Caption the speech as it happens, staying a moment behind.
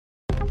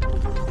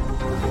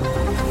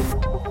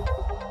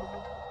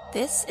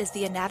This is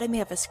the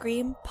Anatomy of a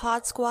Scream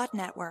Pod Squad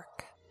Network.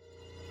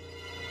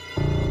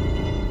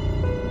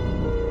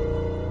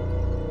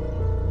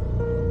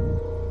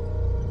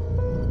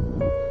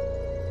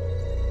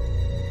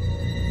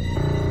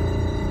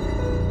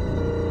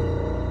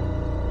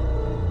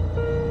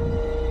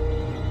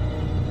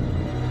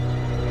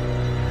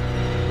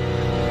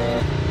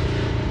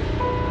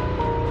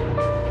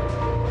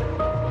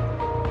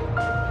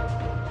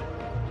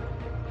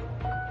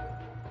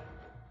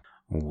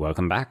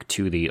 Welcome back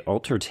to the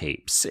Alter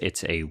Tapes.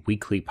 It's a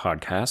weekly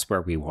podcast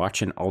where we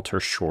watch an Alter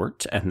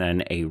short and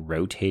then a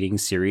rotating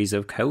series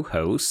of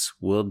co-hosts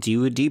will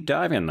do a deep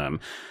dive in them.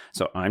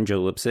 So I'm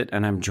Joe Lipsett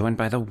and I'm joined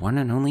by the one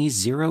and only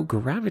Zero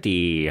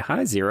Gravity.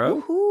 Hi,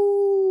 Zero.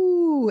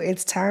 Woohoo!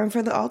 It's time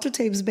for the Alter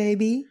Tapes,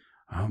 baby.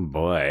 Oh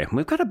boy,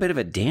 we've got a bit of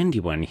a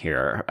dandy one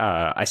here.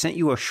 I sent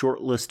you a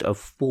short list of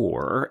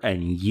 4,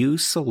 and you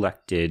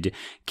selected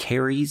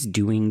Carrie's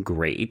Doing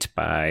Great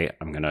by,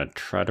 I'm going to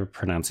try to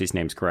pronounce these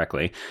names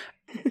correctly,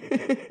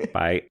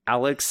 by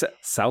Alex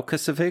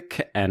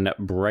Salkasovic and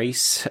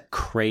Bryce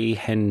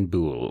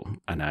Krahenbuhl.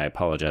 And I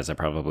apologize, I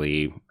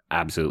probably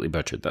absolutely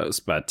butchered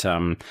those. But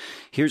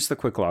here's the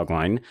quick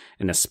logline.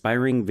 An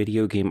aspiring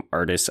video game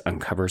artist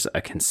uncovers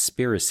a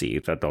conspiracy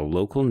that the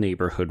local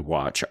neighborhood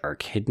watch are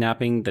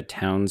kidnapping the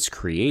town's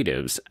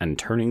creatives and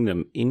turning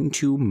them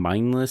into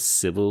mindless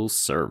civil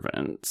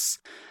servants.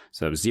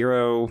 So,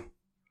 Zero,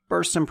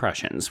 first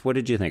impressions. What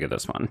did you think of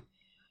this one?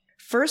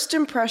 First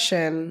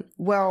impression,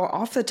 well,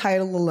 off the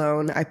title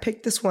alone, I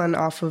picked this one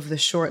off of the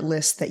short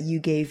list that you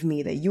gave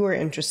me that you were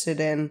interested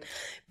in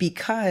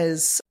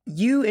because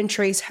you and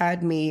Trace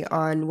had me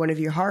on one of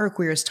your Horror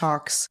Queers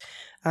talks.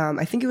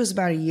 I think it was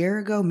about a year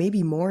ago,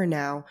 maybe more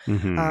now.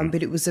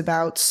 But it was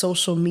about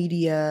social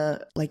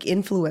media, like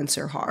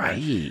influencer horror.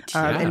 Right.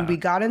 Yeah. And we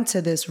got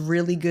into this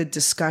really good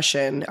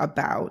discussion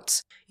about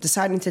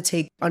deciding to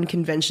take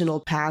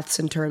unconventional paths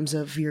in terms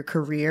of your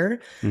career,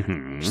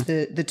 which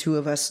the two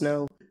of us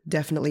know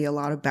definitely a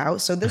lot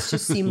about. So this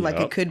just seemed like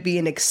it could be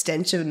an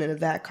extension of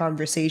that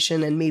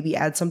conversation and maybe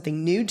add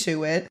something new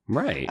to it.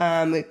 Right.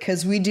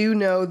 Because we do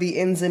know the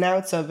ins and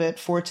outs of it,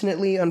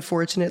 fortunately,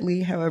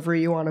 unfortunately, however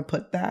you want to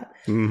put that.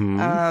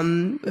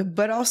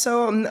 But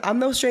also, I'm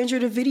no stranger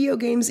to video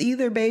games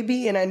either,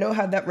 baby. And I know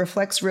how that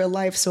reflects real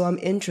life. So I'm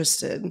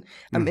interested.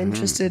 I'm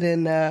interested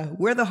in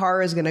where the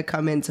horror is going to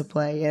come into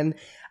play. And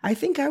I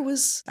think I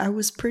was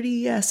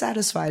pretty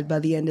satisfied by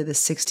the end of the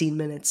 16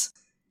 minutes.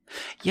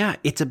 Yeah,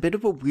 it's a bit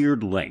of a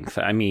weird length.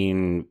 I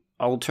mean,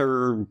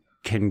 Alter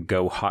can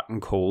go hot and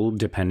cold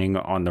depending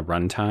on the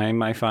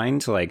runtime, I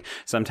find. Like,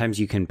 sometimes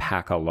you can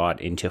pack a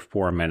lot into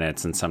 4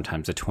 minutes, and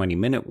sometimes a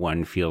 20-minute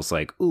one feels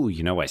like, ooh,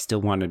 I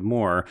still wanted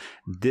more.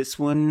 This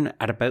one,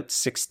 at about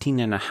 16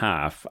 and a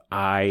half,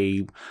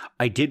 I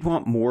did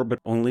want more, but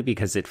only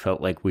because it felt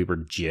like we were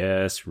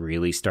just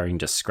really starting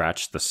to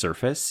scratch the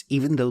surface,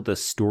 even though the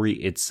story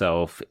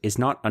itself is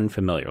not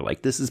unfamiliar.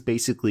 Like, this is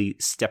basically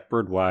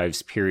Stepford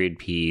Wives period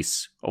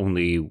piece,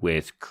 only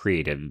with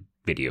creative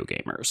video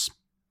gamers.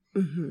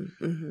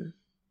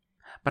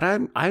 But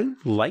I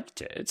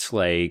liked it.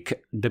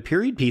 Like, the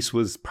period piece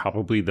was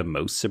probably the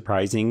most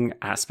surprising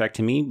aspect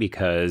to me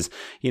because,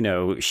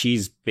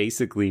 she's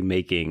basically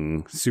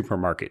making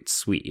Supermarket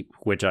Sweep,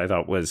 which I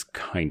thought was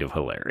kind of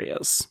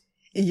hilarious.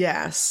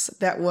 Yes,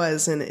 that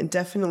was, and it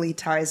definitely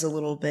ties a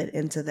little bit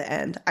into the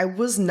end. I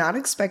was not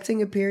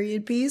expecting a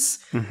period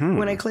piece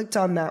when I clicked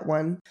on that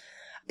one.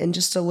 And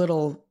just a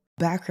little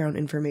background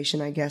information,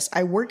 I guess.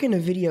 I work in a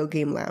video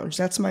game lounge.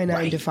 That's my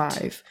 9 to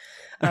 5.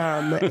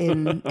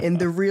 In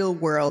the real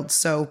world.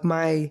 So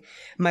my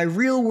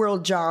real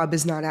world job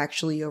is not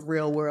actually a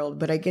real world,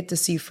 but I get to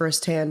see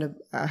firsthand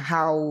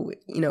how,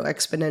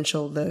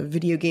 exponential the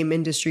video game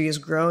industry is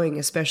growing,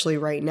 especially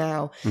right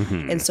now,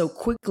 and so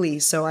quickly.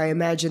 So I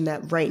imagine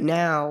that right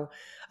now,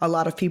 a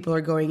lot of people are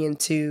going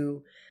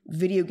into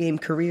video game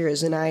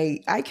careers, and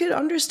I could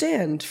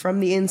understand from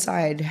the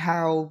inside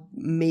how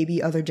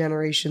maybe other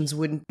generations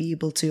wouldn't be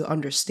able to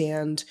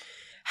understand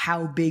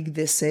how big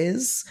this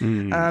is.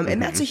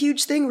 And that's a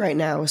huge thing right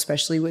now,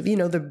 especially with,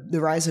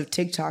 the rise of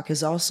TikTok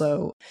is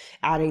also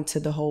adding to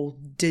the whole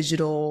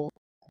digital.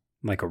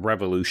 Like a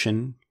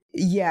revolution.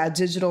 Yeah,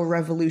 digital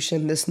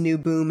revolution, this new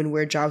boom and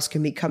where jobs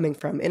can be coming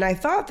from. And I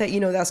thought that,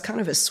 that's kind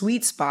of a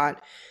sweet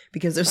spot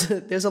because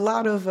there's a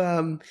lot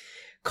of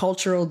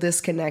cultural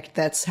disconnect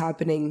that's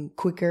happening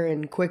quicker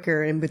and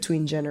quicker in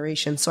between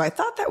generations. So I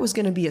thought that was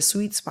going to be a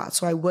sweet spot.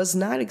 So I was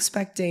not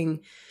expecting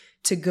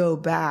to go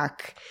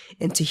back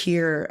and to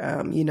hear,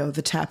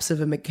 the taps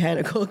of a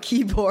mechanical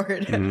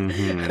keyboard,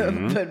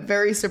 but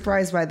very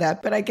surprised by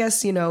that. But I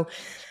guess,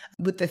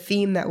 with the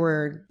theme that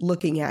we're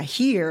looking at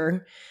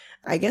here,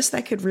 I guess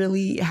that could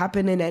really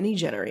happen in any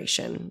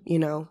generation.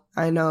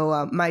 I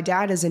know my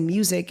dad is in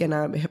music, and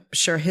I'm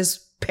sure his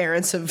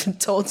parents have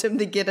told him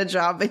to get a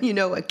job in,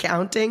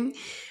 accounting,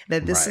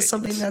 that this is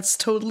something that's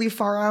totally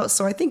far out.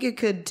 So I think it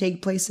could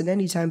take place in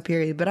any time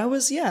period. But I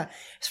was,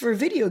 for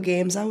video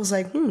games, I was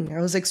like,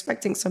 I was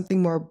expecting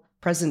something more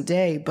present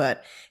day,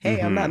 but hey,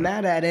 I'm not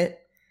mad at it.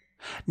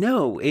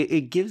 No,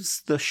 it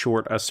gives the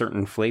short a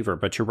certain flavor,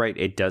 but you're right.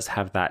 It does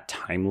have that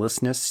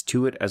timelessness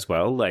to it as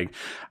well. Like,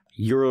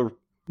 you're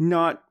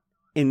not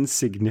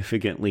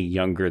insignificantly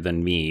younger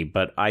than me,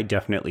 but I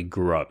definitely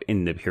grew up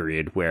in the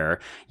period where,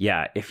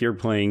 yeah, if you're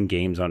playing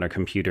games on a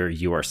computer,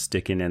 you are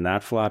sticking in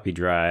that floppy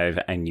drive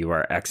and you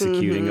are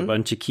executing a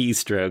bunch of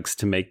keystrokes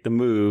to make the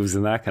moves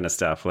and that kind of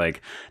stuff.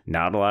 Like,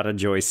 not a lot of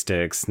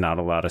joysticks, not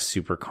a lot of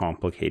super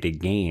complicated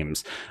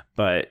games,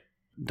 but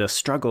the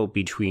struggle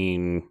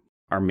between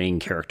our main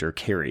character,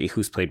 Carrie,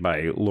 who's played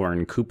by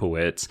Lauren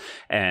Kupowitz,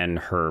 and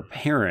her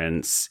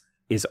parents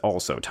is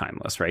also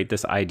timeless, right?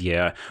 This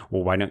idea,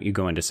 well, why don't you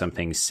go into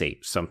something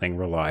safe, something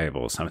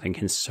reliable, something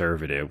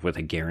conservative with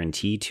a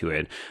guarantee to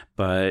it?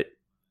 But,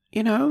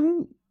 you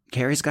know,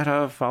 Carrie's got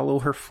to follow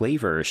her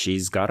flavor.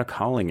 She's got a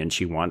calling and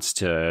she wants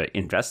to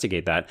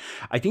investigate that.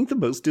 I think the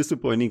most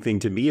disappointing thing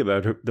to me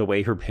about the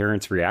way her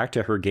parents react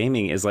to her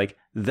gaming is like,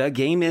 the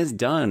game is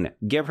done.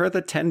 Give her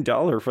the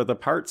 $10 for the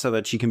part so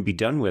that she can be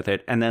done with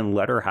it and then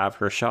let her have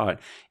her shot.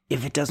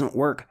 If it doesn't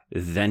work,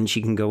 then she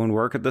can go and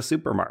work at the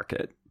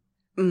supermarket.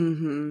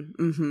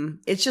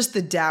 It's just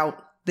the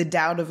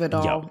doubt of it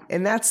all. Yep.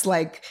 And that's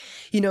like,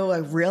 you know,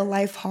 like real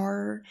life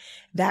horror,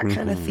 that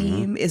kind of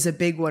theme is a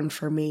big one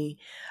for me.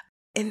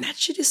 And that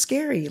shit is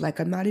scary. Like,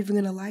 I'm not even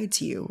going to lie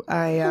to you.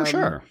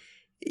 Sure.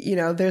 You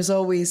know, there's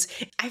always,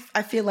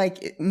 I feel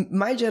like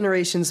my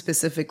generation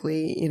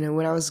specifically, you know,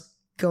 when I was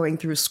going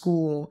through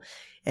school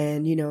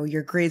and, you know,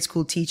 your grade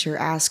school teacher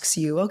asks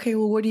you, okay,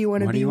 well, what do you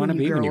want to be when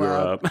you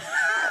grow up?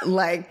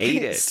 Like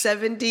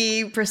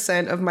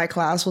 70% of my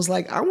class was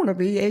like, I want to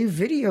be a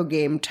video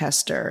game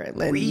tester. And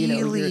then,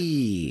 really?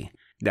 You know,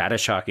 that is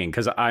shocking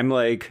because I'm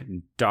like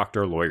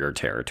Dr. Lawyer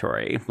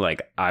territory.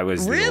 Like, I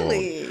was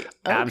really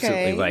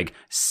absolutely like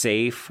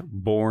safe,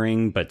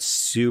 boring, but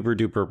super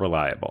duper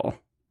reliable.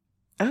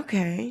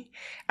 Okay.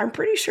 I'm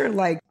pretty sure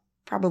like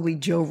probably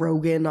Joe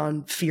Rogan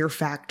on Fear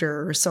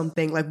Factor or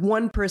something. Like,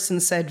 one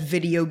person said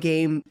video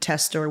game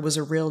tester was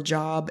a real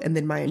job, and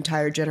then my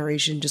entire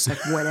generation just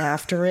like went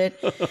after it.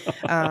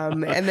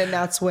 And then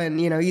that's when,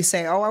 you know, you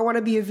say, oh, I want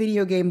to be a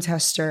video game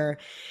tester.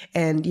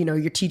 And, you know,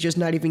 your teacher's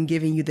not even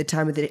giving you the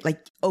time of the day.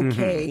 Like,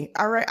 okay,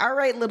 all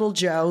right, little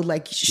Joe,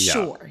 like,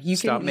 sure, you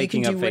can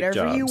do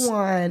whatever you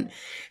want.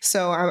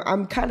 So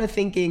I'm kind of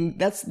thinking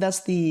that's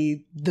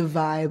the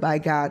vibe I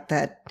got,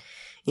 that,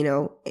 you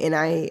know, and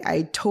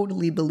I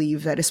totally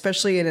believe that,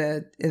 especially in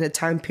a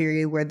time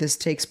period where this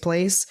takes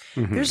place,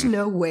 there's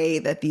no way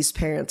that these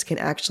parents can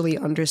actually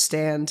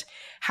understand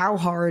how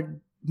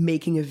hard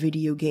making a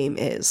video game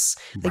is.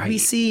 Like, we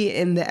see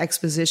in the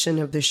exposition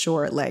of the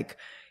short, like,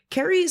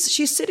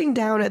 she's sitting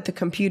down at the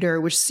computer,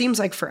 which seems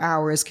like for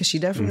hours, because she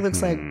definitely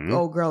looks like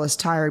old girl is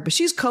tired, but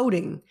she's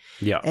coding.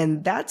 Yeah.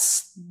 And that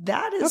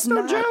is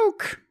no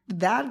joke.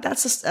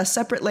 That's a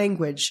separate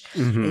language,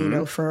 you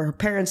know, for her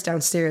parents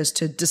downstairs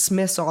to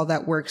dismiss all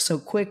that work so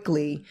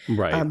quickly,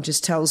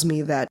 just tells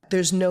me that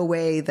there's no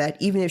way that,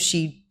 even if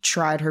she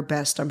tried her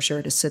best, I'm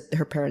sure, to sit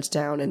her parents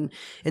down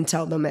and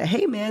tell them that,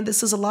 hey man,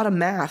 this is a lot of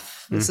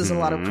math. This is a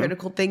lot of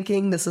critical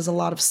thinking. This is a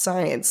lot of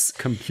science.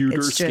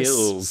 Computer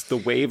skills, the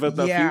wave of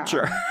the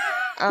future.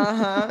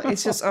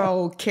 It's just,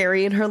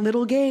 Carrie and her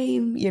little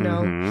game, you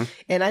know?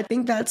 And I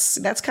think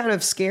that's kind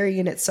of scary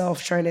in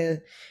itself, trying to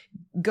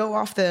go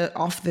off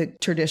the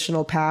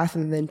traditional path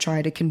and then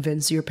try to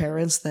convince your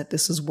parents that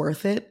this is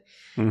worth it.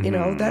 You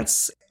know,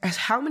 that's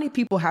how many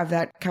people have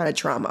that kind of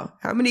trauma.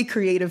 How many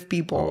creative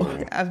people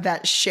have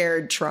that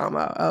shared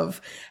trauma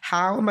of,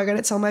 how am I going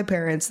to tell my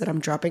parents that I'm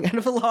dropping out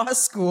of a law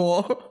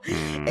school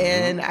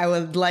and I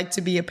would like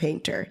to be a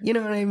painter? You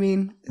know what I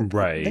mean?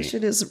 Right. That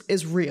shit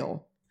is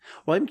real.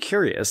 Well, I'm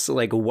curious,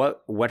 like,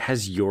 what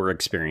has your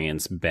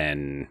experience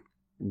been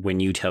when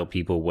you tell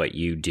people what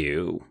you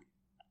do?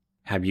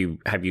 Have you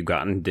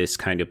gotten this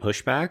kind of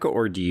pushback,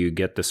 or do you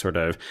get the sort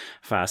of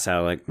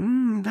facile, like,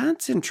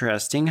 that's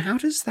interesting, how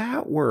does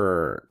that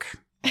work?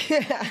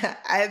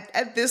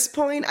 At this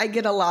point, I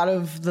get a lot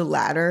of the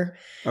latter.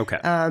 Okay.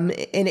 And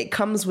it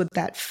comes with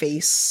that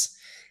face,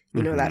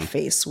 you know, that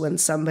face when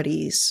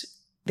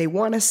they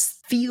want to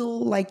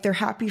feel like they're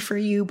happy for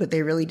you, but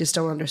they really just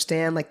don't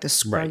understand, like the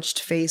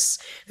scrunched face.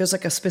 There's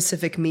like a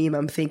specific meme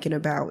I'm thinking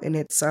about, and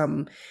it's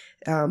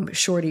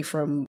Shorty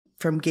from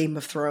Game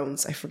of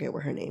Thrones. I forget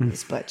what her name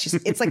is, but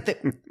it's like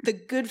the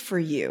good for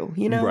you,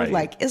 you know,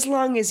 like, as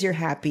long as you're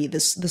happy, the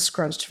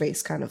scrunched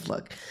face kind of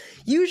look.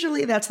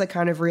 Usually that's the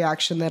kind of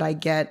reaction that I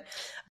get.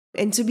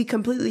 And to be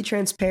completely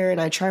transparent,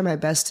 I try my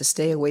best to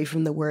stay away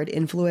from the word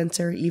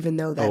influencer, even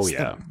though that's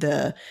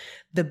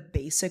the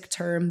basic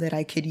term that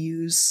I could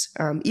use.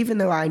 Even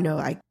though I know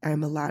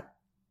I'm a lot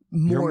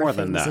more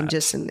things than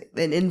just an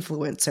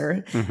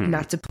influencer,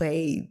 not to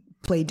play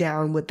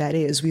down what that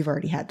is. We've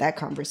already had that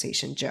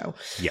conversation, Joe.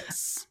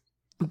 Yes.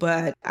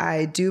 But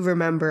I do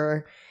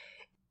remember,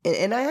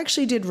 and I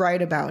actually did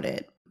write about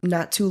it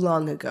not too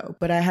long ago,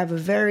 but I have a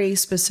very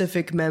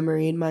specific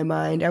memory in my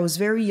mind. I was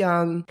very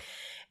young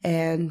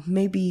and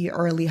maybe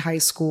early high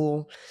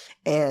school,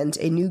 and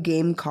a new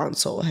game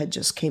console had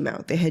just came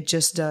out. They had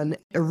just done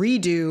a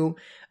redo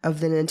of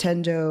the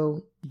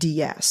Nintendo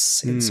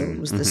DS. And so it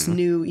was this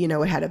new, you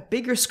know, it had a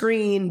bigger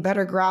screen,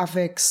 better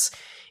graphics,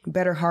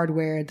 better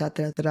hardware,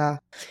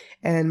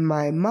 And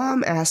my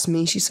mom asked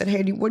me, she said,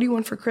 hey, what do you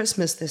want for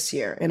Christmas this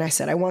year? And I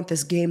said, I want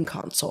this game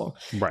console.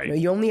 Right. You know,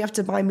 you only have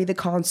to buy me the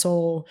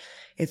console.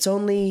 It's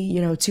only,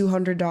 you know,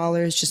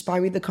 $200. Just buy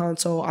me the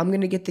console. I'm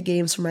going to get the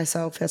games for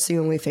myself. That's the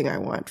only thing I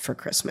want for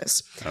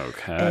Christmas.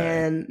 Okay.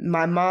 And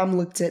my mom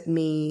looked at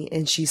me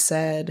and she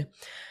said,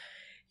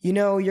 you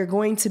know, you're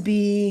going to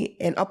be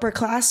an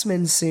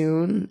upperclassman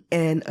soon,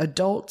 and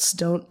adults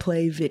don't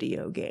play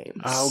video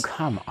games. Oh,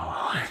 come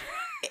on.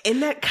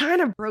 And that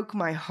kind of broke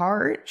my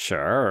heart.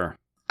 Sure.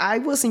 I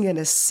wasn't going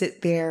to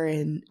sit there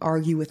and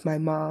argue with my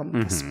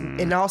mom.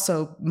 And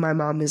also, my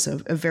mom is a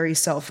very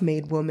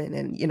self-made woman.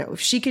 And, you know, if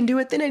she can do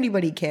it, then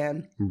anybody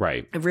can.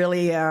 Right.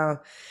 Really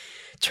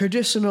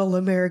traditional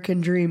American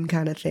dream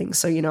kind of thing.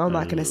 So, you know, I'm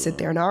not going to sit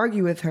there and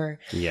argue with her.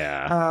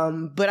 Yeah.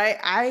 But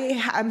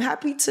I'm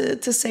happy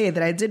to say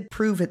that I did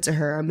prove it to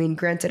her. I mean,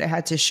 granted, I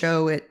had to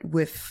show it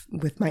with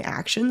my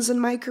actions in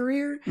my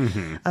career.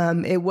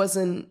 It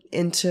wasn't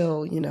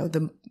until, you know,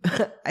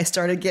 I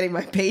started getting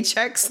my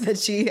paychecks that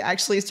she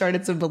actually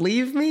started to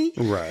believe me.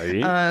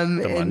 Right.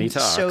 The money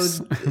talks.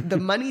 Showed the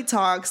money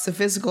talks, the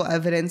physical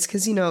evidence.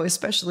 Because, you know,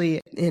 especially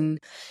in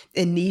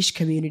niche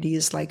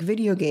communities like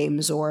video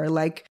games or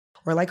like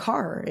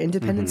horror,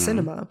 independent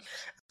cinema,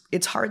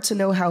 it's hard to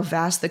know how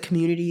vast the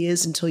community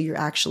is until you're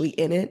actually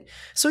in it.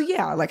 So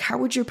yeah, like, how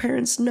would your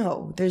parents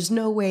know? There's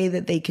no way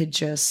that they could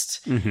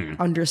just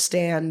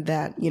understand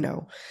that, you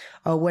know,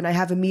 when I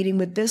have a meeting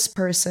with this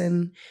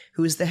person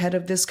who's the head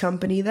of this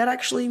company, that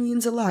actually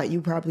means a lot. You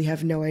probably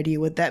have no idea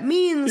what that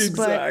means.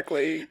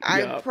 Exactly. But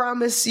I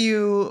promise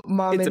you,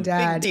 Mom and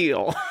Dad, it's a big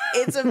deal.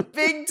 It's a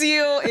big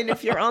deal. And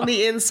if you're on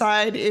the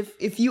inside,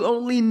 if you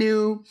only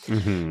knew,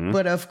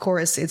 but of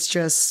course it's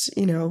just,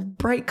 you know,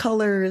 bright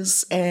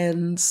colors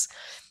and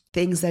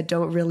things that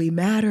don't really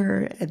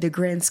matter at the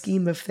grand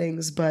scheme of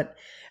things. But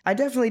I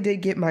definitely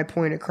did get my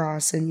point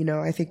across. And, you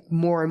know, I think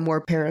more and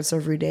more parents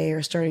every day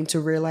are starting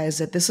to realize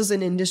that this is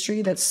an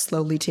industry that's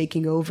slowly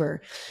taking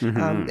over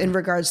in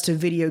regards to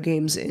video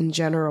games in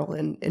general.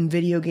 And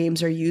video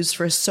games are used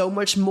for so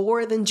much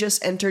more than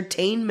just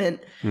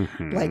entertainment,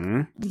 like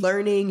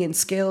learning and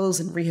skills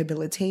and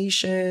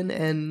rehabilitation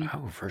and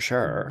for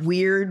sure,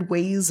 weird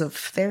ways of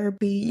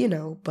therapy, you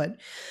know, but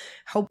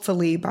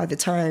hopefully by the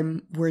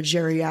time we're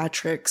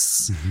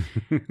geriatrics,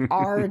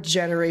 our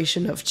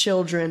generation of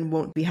children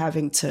won't be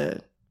having to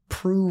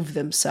prove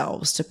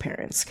themselves to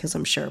parents, because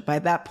I'm sure by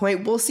that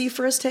point we'll see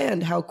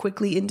firsthand how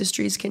quickly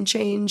industries can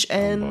change.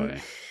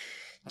 And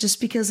just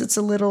because it's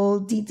a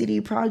little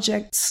DTD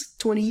project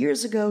 20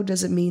 years ago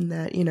doesn't mean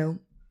that, you know,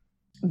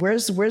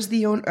 where's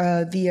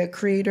the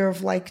creator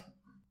of like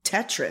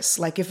Tetris?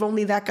 Like, if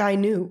only that guy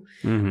knew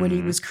when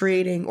he was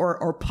creating,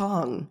 or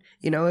Pong,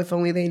 you know, if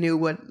only they knew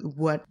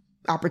what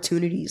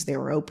opportunities they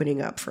were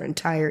opening up for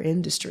entire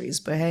industries.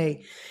 But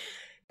hey,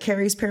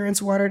 Carrie's parents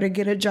want her to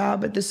get a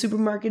job at the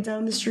supermarket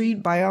down the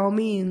street, by all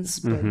means,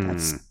 but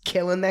that's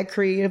killing that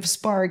creative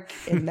spark,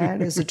 and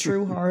that is a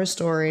true horror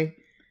story.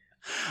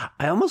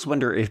 I almost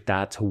wonder if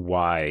that's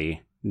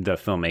why the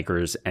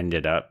filmmakers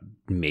ended up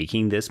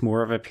making this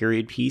more of a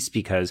period piece,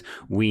 because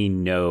we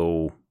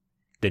know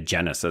the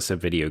genesis of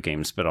video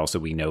games, but also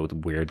we know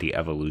where the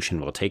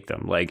evolution will take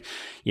them. Like,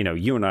 you know,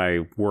 you and I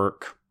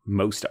work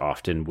most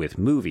often with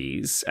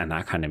movies and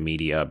that kind of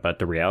media, but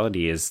the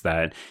reality is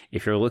that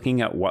if you're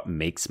looking at what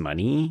makes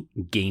money,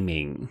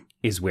 gaming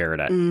is where it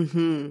at.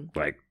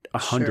 Like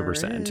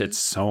 100%. It's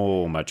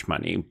so much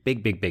money,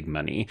 big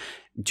money,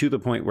 to the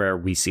point where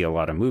we see a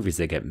lot of movies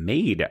that get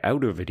made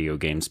out of video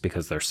games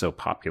because they're so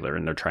popular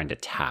and they're trying to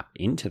tap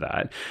into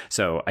that.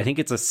 So I think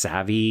it's a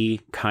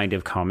savvy kind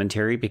of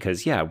commentary,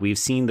 because yeah, we've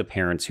seen the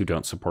parents who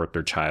don't support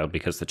their child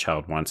because the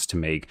child wants to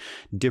make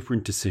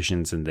different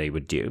decisions than they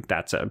would do.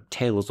 That's a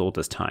tale as old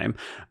as time.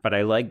 But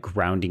I like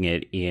grounding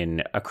it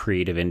in a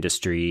creative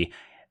industry.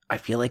 I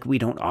feel like we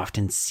don't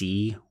often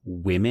see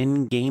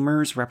women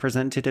gamers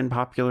represented in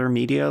popular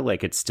media.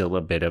 Like, it's still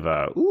a bit of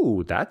a,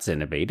 ooh, that's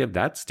innovative,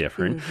 that's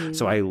different.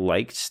 So I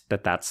liked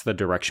that that's the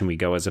direction we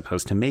go, as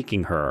opposed to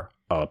making her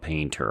a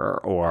painter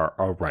or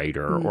a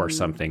writer or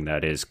something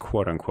that is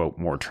quote unquote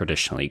more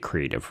traditionally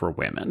creative for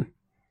women.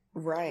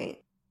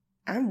 Right.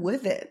 I'm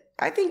with it.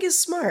 I think it's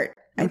smart.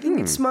 I think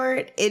it's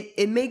smart.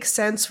 It makes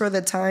sense for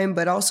the time,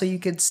 but also you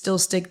could still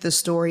stick the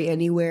story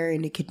anywhere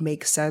and it could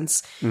make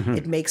sense.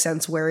 It makes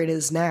sense where it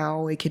is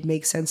now. It could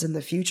make sense in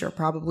the future,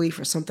 probably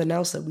for something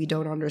else that we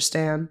don't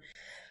understand.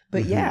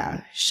 But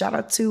yeah, shout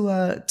out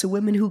to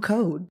Women Who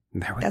Code.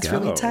 There we That's go.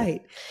 really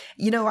tight.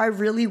 You know, I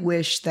really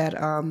wish that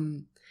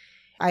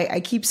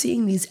I keep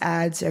seeing these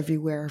ads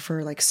everywhere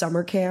for like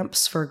summer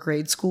camps for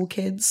grade school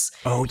kids.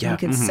 Oh, yeah. You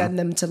can send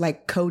them to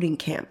like coding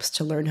camps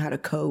to learn how to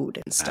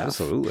code and stuff.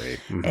 Absolutely.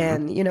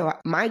 And, you know,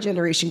 my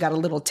generation got a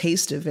little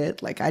taste of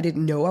it. Like, I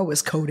didn't know I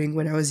was coding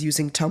when I was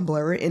using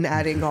Tumblr and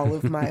adding all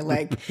of my,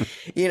 like,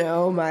 you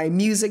know, my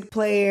music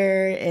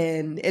player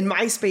and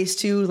MySpace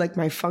too, like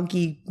my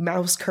funky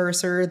mouse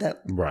cursor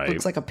that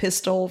looks like a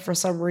pistol for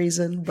some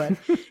reason. But,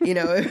 you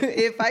know,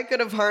 if I could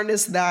have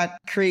harnessed that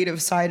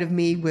creative side of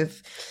me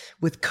with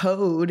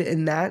code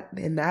in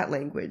that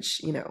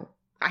language, you know,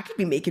 I could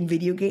be making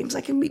video games.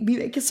 I can be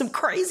making some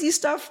crazy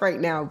stuff right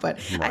now, but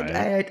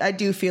I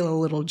do feel a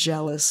little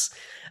jealous.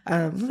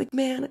 Like,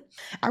 man,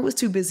 I was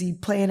too busy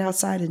playing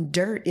outside in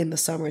dirt in the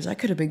summers. I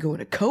could have been going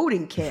to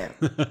coding camp.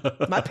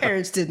 My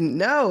parents didn't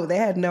know. They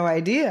had no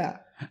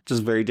idea.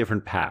 Just very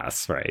different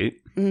paths, right?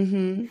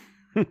 Mm-hmm.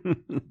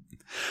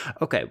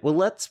 Okay, well,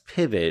 let's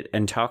pivot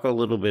and talk a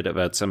little bit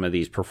about some of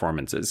these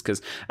performances,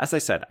 because as I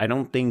said, I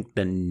don't think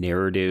the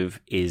narrative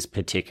is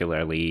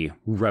particularly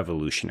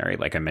revolutionary.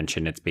 Like I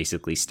mentioned, it's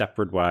basically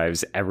Stepford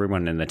Wives.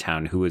 Everyone in the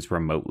town who is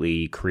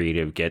remotely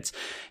creative gets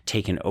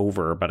taken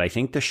over. But I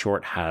think the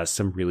short has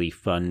some really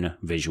fun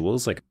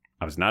visuals. Like,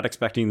 I was not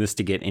expecting this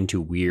to get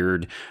into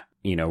weird,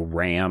 you know,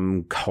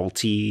 Ram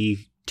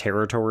culty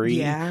territory.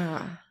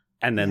 Yeah.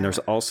 And then there's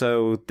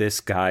also this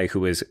guy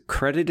who is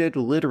credited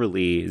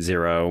literally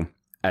Zero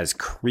as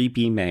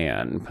Creepy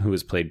Man, who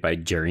is played by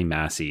Jerry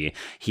Massey.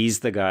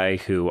 He's the guy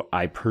who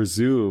I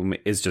presume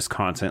is just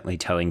constantly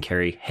telling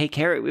Carrie, hey,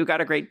 Carrie, we've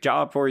got a great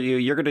job for you.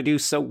 You're going to do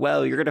so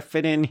well. You're going to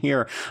fit in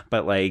here.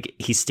 But like,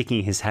 he's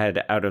sticking his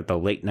head out of the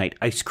late night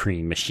ice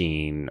cream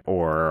machine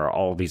or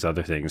all these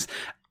other things.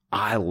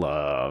 I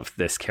love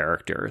this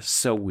character.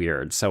 So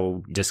weird,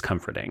 so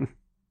discomforting.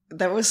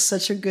 That was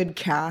such a good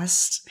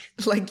cast.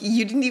 Like,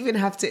 you didn't even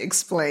have to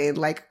explain.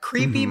 Like,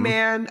 Creepy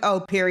Man, oh,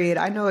 period.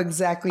 I know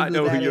exactly who that is.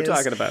 I know who you're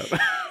talking about.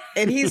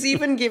 And he's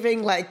even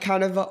giving, like,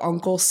 kind of an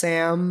Uncle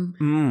Sam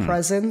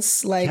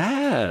presence. Like,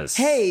 yes.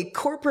 Hey,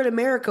 corporate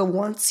America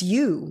wants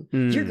you.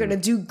 You're going to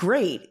do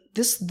great.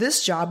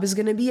 This job is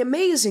going to be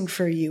amazing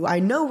for you. I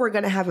know we're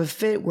going to have a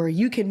fit where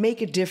you can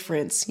make a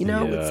difference. You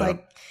know, it's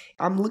like,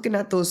 I'm looking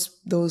at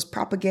those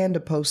propaganda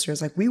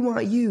posters like, we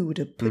want you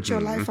to put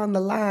your life on the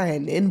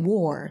line in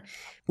war.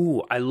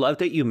 Ooh, I love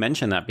that you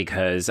mentioned that,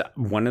 because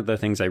one of the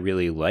things I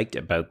really liked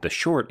about the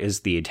short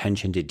is the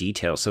attention to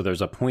detail. So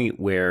there's a point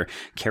where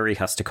Carrie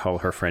has to call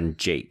her friend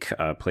Jake,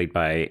 played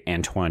by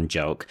Antoine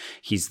Jelk.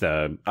 He's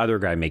the other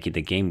guy making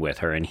the game with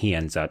her, and he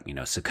ends up, you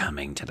know,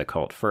 succumbing to the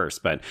cult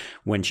first. But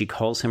when she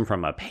calls him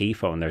from a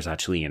payphone, there's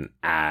actually an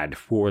ad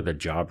for the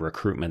job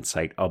recruitment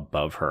site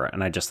above her.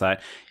 And I just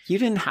thought, you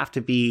didn't have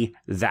to be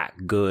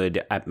that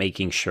good at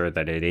making sure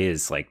that it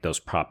is like those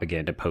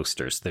propaganda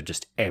posters. They're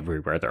just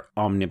everywhere. They're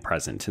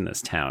omnipresent in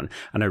this town.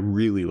 And I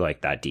really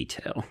like that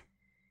detail.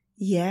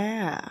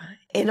 Yeah.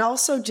 It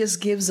also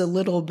just gives a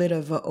little bit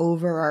of an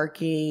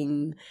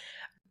overarching...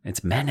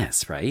 It's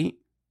menace, right?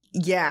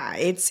 Yeah.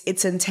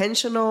 It's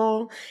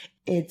intentional.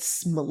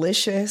 It's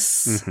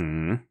malicious.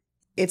 Mm-hmm.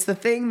 It's the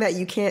thing that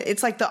you can't...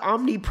 It's like the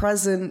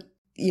omnipresent,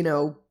 you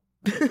know,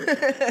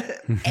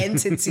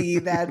 entity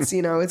that's,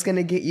 you know, it's going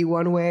to get you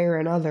one way or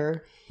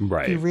another.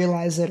 Right. If you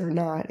realize it or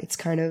not, it's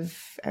kind of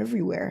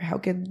everywhere. How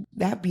could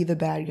that be the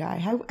bad guy?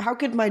 How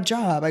could my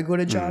job? I go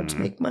to job to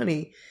make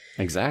money.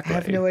 Exactly. I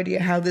have no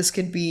idea how this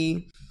could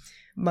be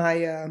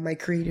my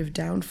creative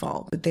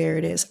downfall, but there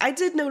it is. I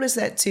did notice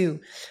that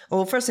too.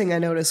 Well, first thing I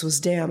noticed was,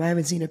 damn, I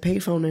haven't seen a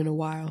payphone in a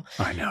while.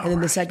 I know. And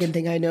then the second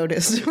thing I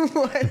noticed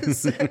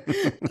was,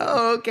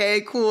 oh,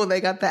 okay, cool.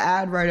 They got the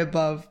ad right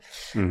above.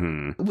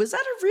 Mm-hmm. Was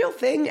that a real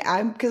thing?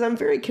 Because I'm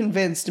very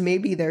convinced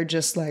maybe they're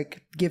just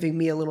like giving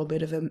me a little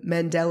bit of a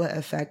Mandela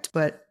effect,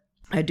 but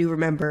I do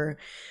remember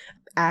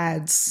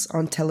ads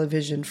on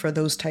television for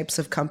those types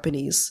of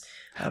companies,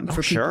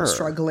 for people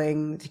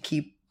struggling to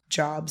keep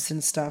jobs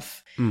and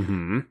stuff.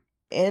 Mm-hmm.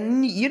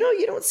 And, you know,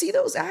 you don't see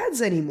those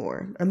ads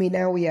anymore. I mean,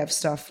 now we have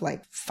stuff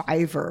like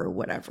Fiverr or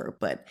whatever,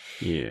 but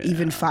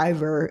even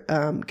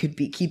Fiverr could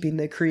be keeping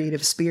the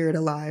creative spirit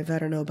alive. I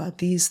don't know about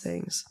these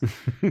things.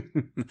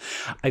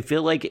 I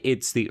feel like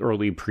it's the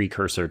early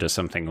precursor to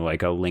something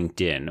like a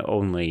LinkedIn,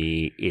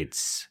 only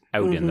it's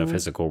out in the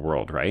physical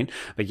world, right?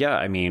 But yeah,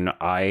 I mean,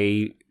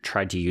 I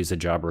tried to use a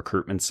job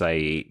recruitment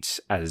site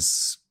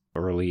as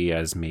early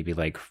as maybe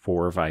like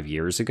 4 or 5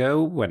 years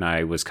ago when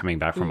I was coming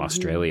back from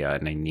Australia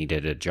and I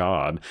needed a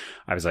job.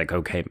 I was like,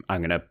 okay,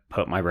 I'm going to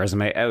put my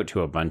resume out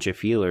to a bunch of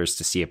feelers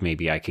to see if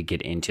maybe I could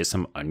get into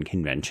some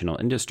unconventional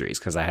industries,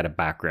 because I had a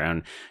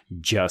background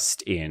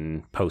just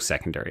in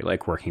post-secondary,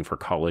 like working for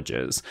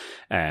colleges.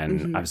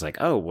 And I was like,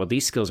 oh, well,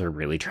 these skills are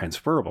really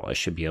transferable. I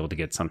should be able to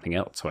get something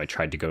else. So I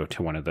tried to go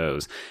to one of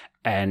those.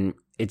 And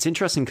it's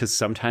interesting because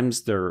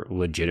sometimes they're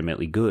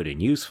legitimately good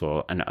and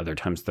useful, and other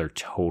times they're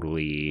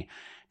totally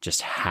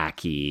just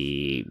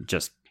hacky,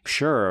 just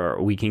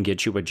sure, we can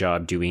get you a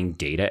job doing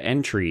data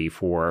entry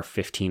for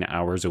 15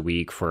 hours a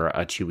week for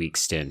a 2-week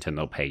stint, and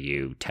they'll pay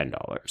you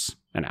 $10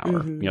 an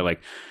hour. You're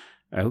like,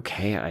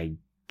 okay, I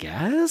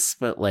guess,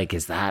 but like,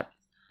 is that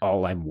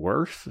all I'm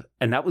worth?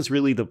 And that was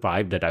really the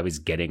vibe that I was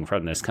getting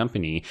from this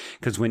company.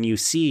 Because when you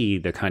see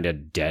the kind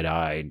of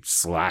dead-eyed,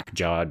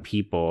 slack-jawed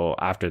people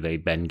after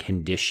they've been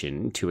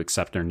conditioned to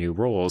accept their new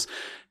roles,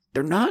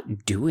 they're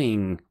not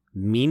doing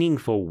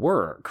meaningful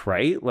work,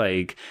 right?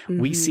 Like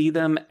we see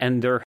them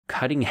and they're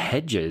cutting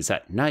hedges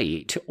at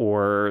night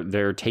or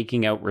they're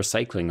taking out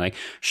recycling. Like,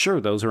 sure,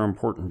 those are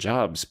important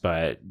jobs,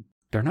 but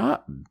they're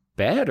not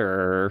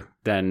better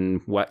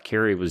than what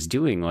Carrie was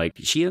doing. Like,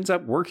 she ends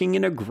up working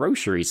in a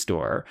grocery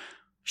store.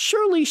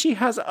 Surely she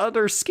has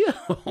other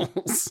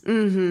skills.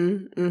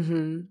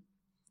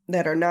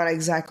 That are not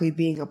exactly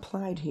being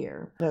applied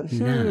here. But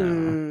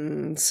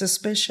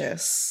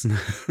suspicious.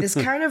 This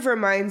kind of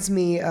reminds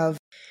me of,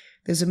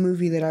 there's a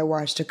movie that I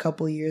watched a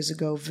couple years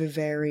ago,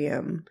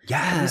 Vivarium.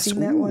 Yes. Have you seen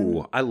that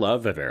one? I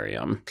love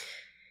Vivarium.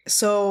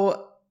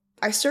 So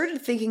I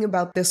started thinking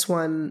about this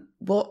one.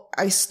 Well,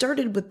 I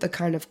started with the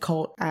kind of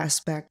cult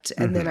aspect,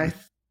 and then I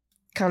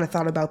kind of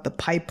thought about the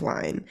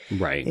pipeline.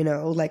 Right. You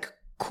know, like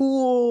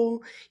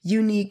cool,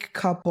 unique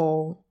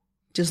couple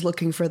just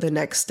looking for the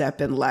next step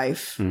in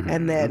life.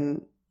 And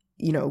then,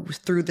 you know,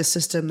 through the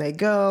system they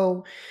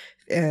go.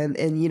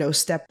 And you know,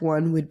 step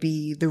one would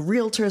be the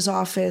realtor's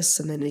office.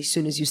 And then as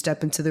soon as you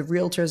step into the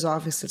realtor's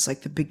office, it's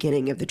like the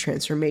beginning of the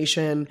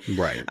transformation.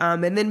 Right.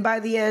 And then by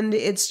the end,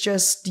 it's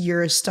just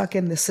you're stuck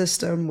in the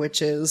system,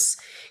 which is,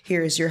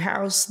 here's your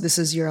house. This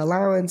is your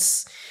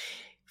allowance.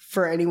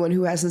 For anyone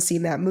who hasn't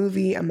seen that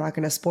movie, I'm not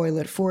going to spoil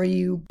it for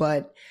you,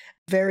 but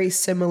very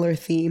similar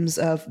themes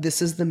of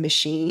this is the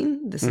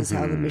machine. This is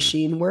how the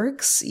machine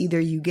works. Either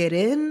you get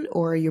in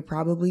or you're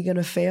probably going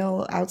to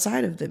fail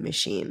outside of the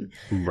machine.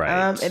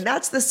 Right. And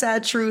that's the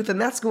sad truth. And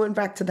that's going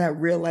back to that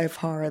real life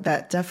horror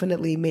that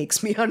definitely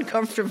makes me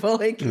uncomfortable.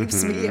 It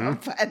keeps me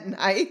up at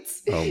night.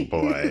 Oh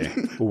boy.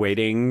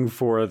 Waiting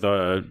for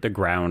the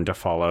ground to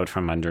fall out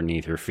from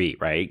underneath your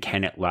feet, right?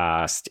 Can it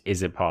last?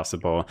 Is it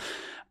possible?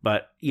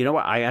 But you know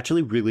what? I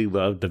actually really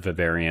love the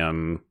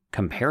Vivarium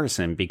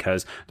comparison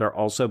because they're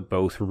also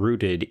both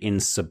rooted in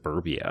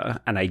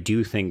suburbia. And I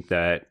do think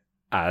that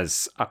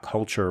as a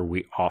culture,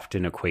 we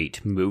often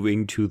equate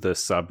moving to the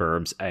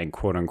suburbs and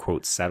quote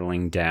unquote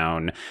settling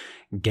down,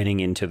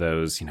 getting into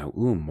those, you know,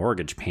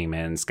 mortgage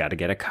payments, got to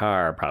get a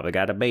car, probably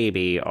got a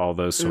baby, all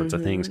those sorts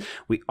of things.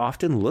 We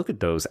often look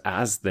at those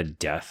as the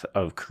death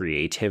of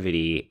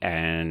creativity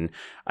and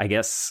I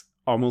guess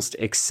almost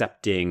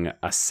accepting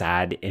a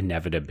sad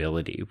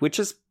inevitability, which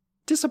is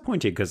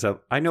disappointing because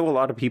I know a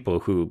lot of people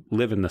who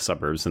live in the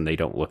suburbs and they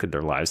don't look at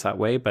their lives that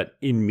way. But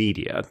in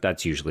media,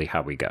 that's usually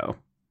how we go.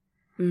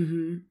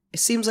 It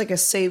seems like a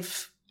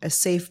safe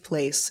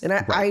place. And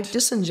I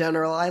just in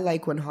general, I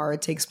like when horror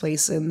takes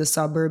place in the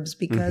suburbs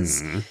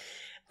because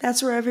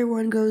that's where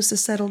everyone goes to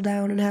settle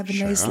down and have a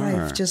nice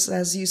life. Just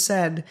as you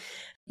said,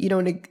 you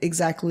don't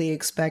exactly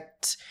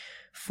expect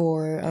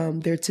for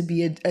there to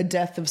be a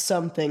death of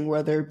something,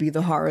 whether it be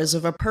the horrors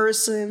of a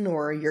person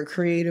or your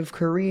creative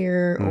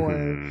career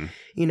or,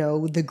 you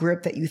know, the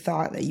grip that you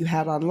thought that you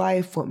had on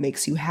life, what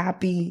makes you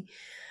happy.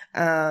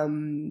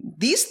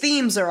 These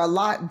themes are a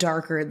lot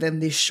darker than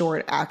this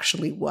short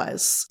actually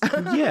was.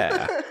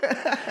 Yeah.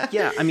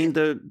 I mean,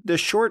 the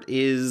short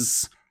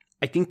is,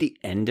 I think the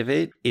end of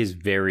it is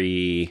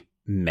very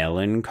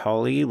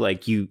melancholy.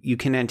 Like you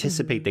can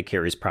anticipate that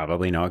Carrie's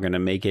probably not going to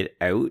make it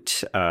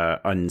out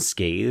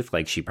unscathed.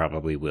 Like she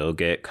probably will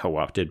get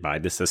co-opted by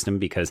the system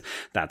because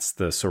that's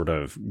the sort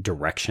of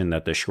direction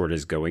that the short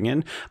is going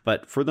in.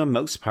 But for the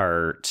most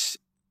part,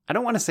 I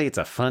don't want to say it's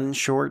a fun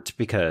short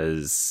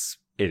because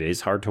it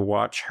is hard to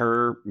watch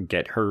her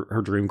get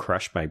her dream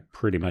crushed by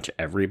pretty much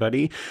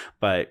everybody,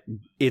 but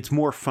it's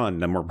more fun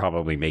than we're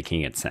probably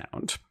making it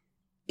sound.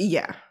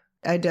 Yeah,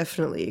 I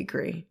definitely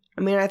agree.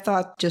 I mean, I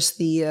thought just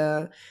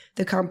the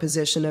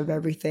composition of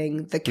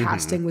everything, the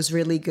casting was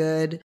really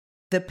good.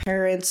 The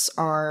parents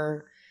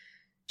are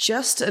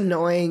just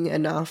annoying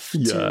enough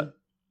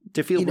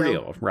to feel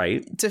real,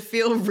 right? To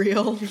feel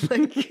real.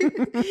 Like,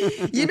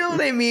 you know,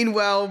 they mean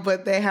well,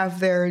 but they have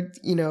their,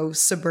 you know,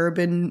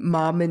 suburban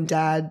mom and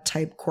dad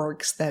type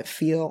quirks that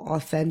feel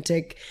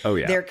authentic. Oh,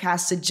 yeah. They're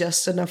casted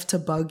just enough to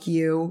bug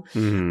you.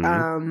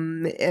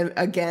 And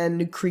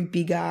again,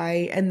 creepy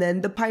guy. And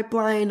then the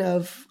pipeline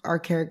of our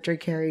character,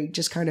 Carrie,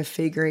 just kind of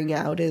figuring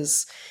out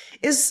is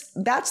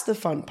that's the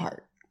fun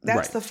part.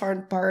 That's the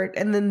fun part.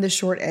 And then the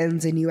short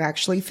ends and you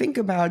actually think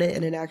about it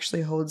and it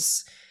actually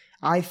holds,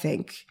 I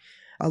think,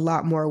 a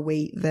lot more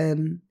weight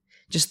than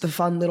just the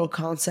fun little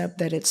concept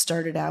that it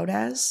started out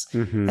as.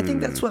 I think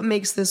that's what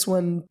makes this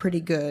one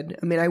pretty good.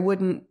 I mean, I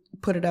wouldn't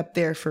put it up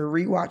there for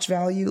rewatch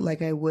value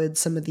like I would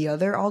some of the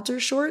other Alter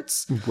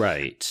shorts.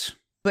 Right.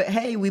 But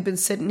hey, we've been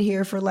sitting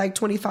here for like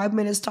 25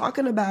 minutes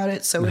talking about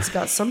it, so it's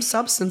got some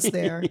substance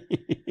there.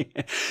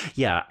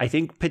 Yeah, I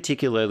think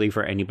particularly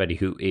for anybody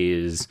who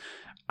is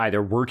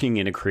either working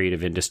in a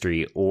creative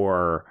industry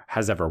or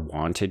has ever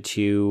wanted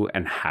to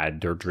and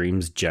had their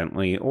dreams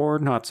gently or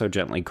not so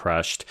gently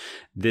crushed,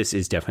 this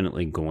is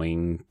definitely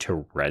going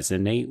to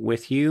resonate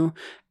with you.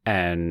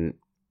 And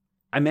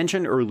I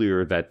mentioned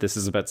earlier that this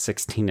is about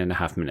 16 and a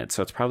half minutes,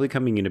 so it's probably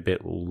coming in a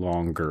bit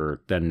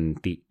longer than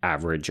the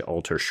average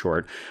Alter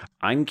short.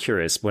 I'm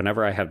curious,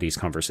 whenever I have these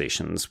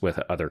conversations with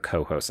other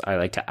co-hosts, I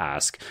like to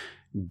ask,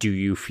 do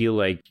you feel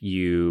like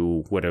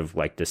you would have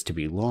liked this to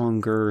be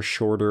longer,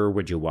 shorter?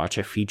 Would you watch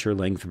a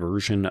feature-length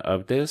version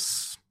of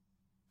this?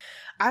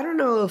 I don't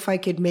know if I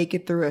could make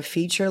it through a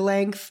feature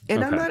length,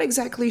 and I'm not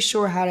exactly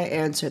sure how to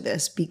answer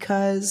this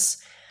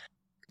because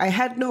I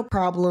had no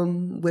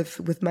problem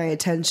with my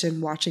attention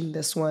watching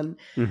this one.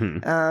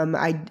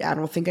 I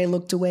don't think I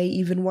looked away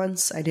even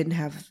once. I didn't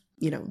have,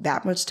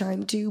 that much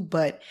time to,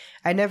 but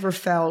I never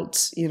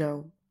felt,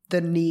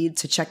 the need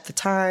to check the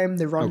time,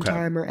 the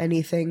runtime or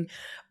anything.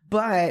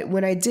 But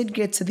when I did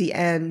get to the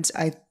end,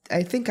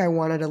 I think I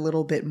wanted a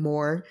little bit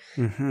more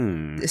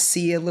to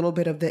see a little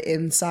bit of the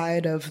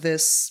inside of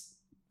this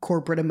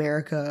corporate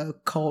America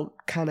cult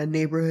kind of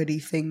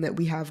neighborhoody thing that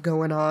we have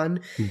going on.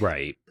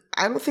 Right.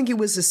 I don't think it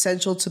was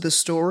essential to the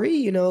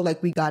story,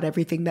 like we got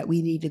everything that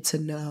we needed to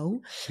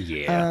know.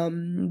 Yeah.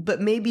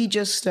 But maybe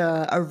just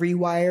a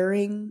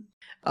rewiring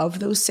of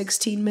those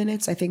 16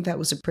 minutes. I think that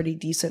was a pretty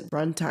decent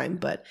runtime,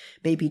 but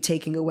maybe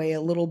taking away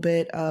a little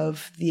bit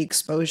of the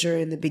exposure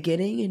in the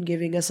beginning and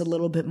giving us a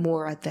little bit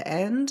more at the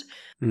end.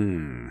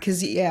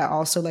 Because,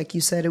 also, like you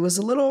said, it was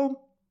a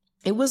little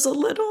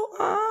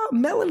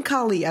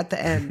melancholy at the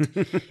end.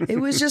 It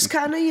was just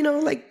kind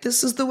of, like,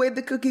 this is the way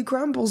the cookie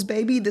crumbles,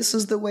 baby. This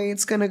is the way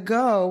it's going to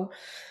go.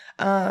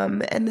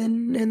 And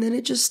then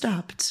it just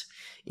stopped.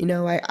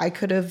 I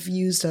could have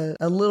used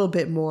a little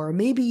bit more,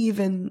 maybe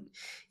even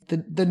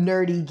the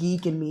nerdy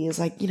geek in me is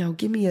like,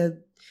 give me a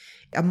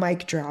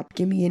mic drop,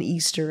 give me an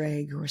Easter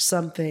egg or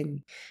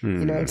something,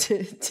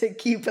 to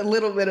keep a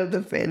little bit of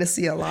the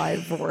fantasy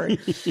alive, or,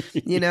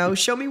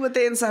 show me what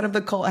the inside of the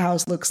cult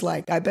house looks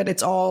like. I bet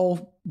it's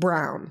all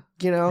brown,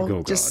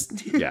 Oh,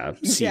 just, God. Yeah.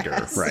 Cedar,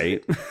 yes.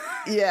 right?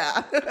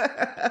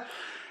 Yeah.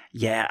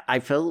 Yeah.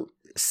 I felt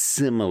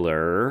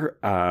similar.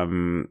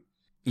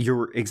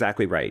 You're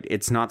exactly right.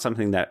 It's not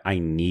something that I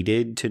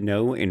needed to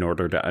know in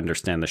order to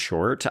understand the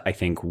short. I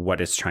think what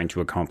it's trying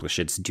to accomplish,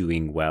 it's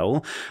doing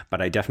well,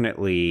 but I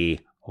definitely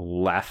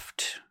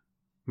left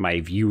my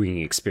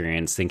viewing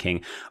experience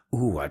thinking,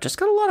 ooh, I just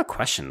got a lot of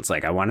questions.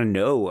 Like, I want to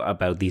know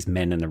about these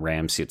men in the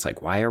ram suits.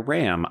 Like, why a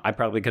ram? I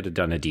probably could have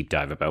done a deep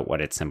dive about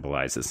what it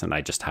symbolizes, and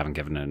I just haven't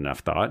given it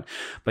enough thought.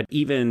 But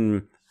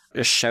even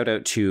a shout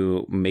out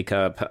to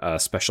makeup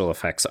special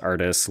effects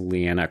artist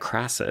Leanna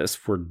Crassus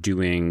for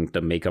doing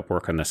the makeup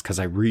work on this, because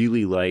I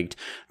really liked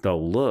the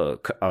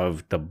look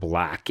of the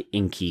black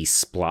inky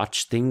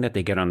splotch thing that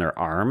they get on their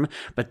arm.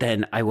 But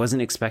then I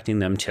wasn't expecting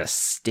them to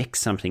stick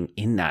something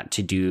in that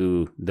to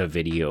do the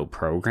video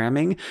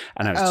programming.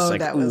 And I was just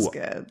like, that was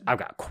good. I've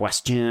got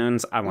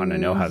questions. I want to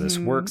know how this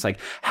works. Like,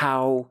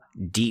 how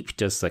deep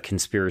does the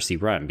conspiracy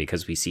run?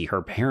 Because we see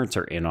her parents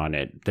are in on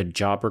it. The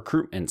job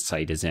recruitment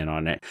site is in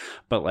on it.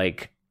 But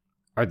like,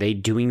 are they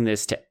doing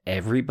this to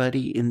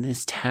everybody in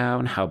this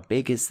town? How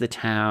big is the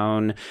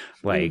town?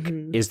 Like,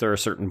 is there a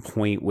certain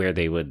point where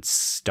they would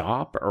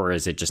stop, or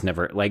is it just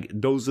never? Like,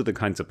 those are the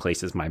kinds of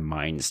places my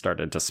mind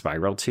started to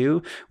spiral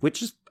to,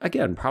 which is,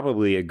 again,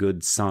 probably a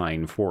good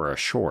sign for a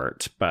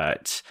short.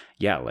 But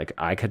yeah, like,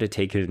 I could have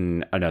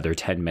taken another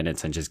 10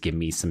 minutes and just give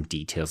me some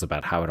details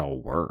about how it all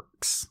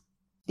works.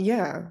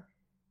 Yeah.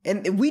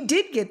 And we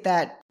did get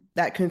that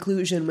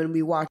conclusion when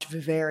we watched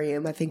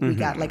Vivarium. I think we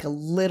got like a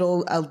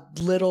little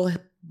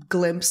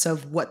glimpse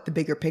of what the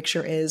bigger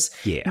picture is.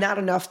 Yeah. Not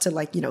enough to,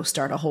 like,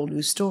 start a whole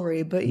new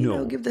story, but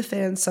give the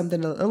fans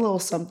something, a little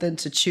something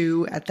to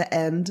chew at the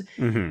end,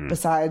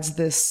 besides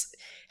this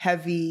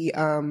heavy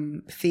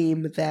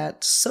theme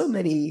that so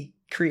many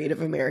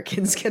creative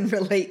Americans can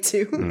relate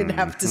to and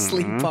have to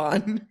sleep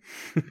on.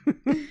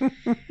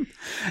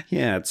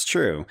 Yeah, it's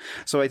true.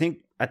 So I think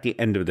at the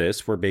end of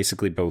this, we're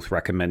basically both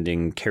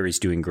recommending Carrie's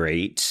Doing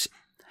Great.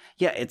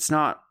 Yeah, it's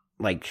not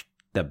like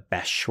the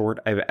best short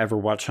I've ever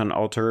watched on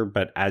Alter,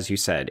 but as you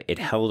said, it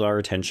held our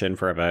attention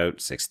for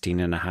about 16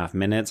 and a half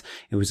minutes.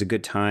 It was a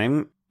good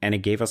time, and it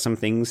gave us some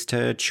things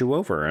to chew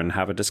over and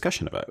have a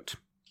discussion about.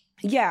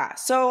 Yeah,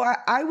 so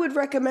I would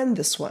recommend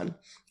this one.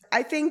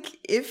 I think,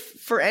 if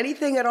for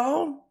anything at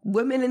all,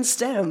 women in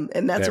STEM,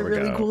 and that's a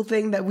really cool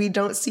thing that we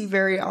don't see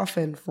very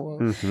often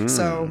for.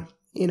 So,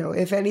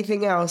 if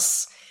anything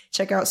else,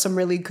 check out some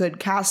really good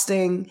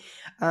casting,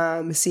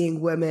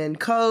 seeing women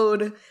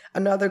code,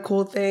 another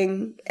cool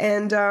thing.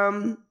 And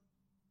I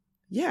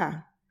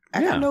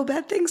got no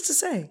bad things to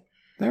say.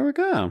 There we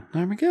go.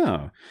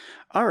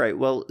 All right.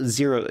 Well,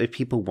 Zero, if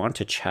people want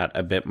to chat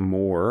a bit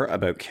more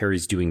about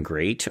Carrie's Doing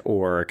Great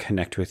or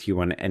connect with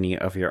you on any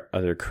of your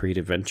other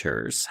creative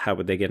ventures, how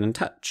would they get in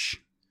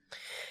touch?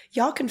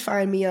 Y'all can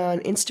find me on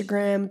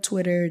Instagram,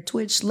 Twitter,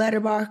 Twitch,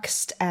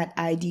 Letterboxd at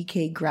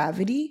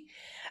IDKGravity.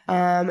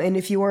 And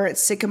if you aren't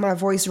sick of my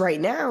voice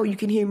right now, you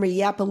can hear me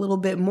yap a little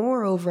bit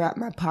more over at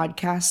my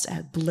podcast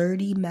at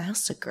Blurty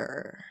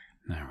Massacre.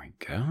 There we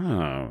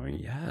go.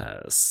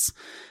 Yes.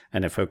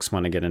 And if folks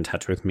want to get in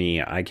touch with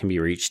me, I can be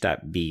reached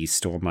at B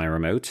Stole My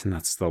Remote, and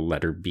that's the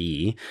letter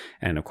B.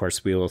 And of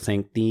course, we will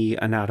thank the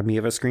Anatomy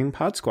of a Scream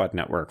Pod Squad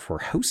Network for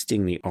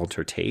hosting the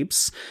Alter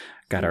Tapes.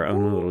 Got our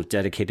own little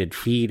dedicated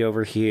feed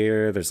over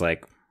here. There's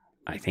like,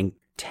 I think,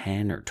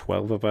 10 or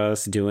 12 of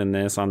us doing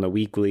this on the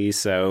weekly.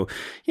 So,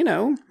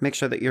 make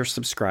sure that you're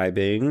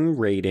subscribing,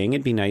 rating.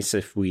 It'd be nice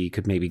if we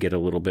could maybe get a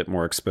little bit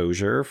more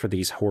exposure for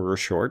these horror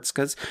shorts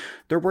because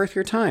they're worth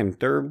your time.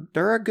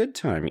 They're a good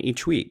time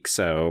each week.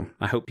 So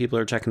I hope people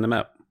are checking them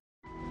out.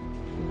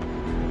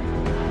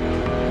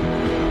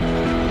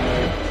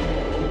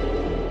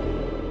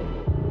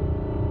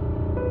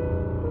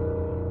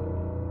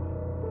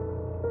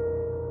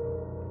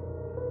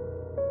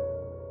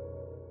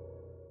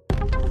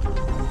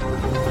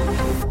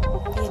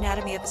 The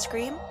Anatomy of a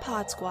Scream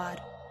Pod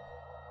Squad.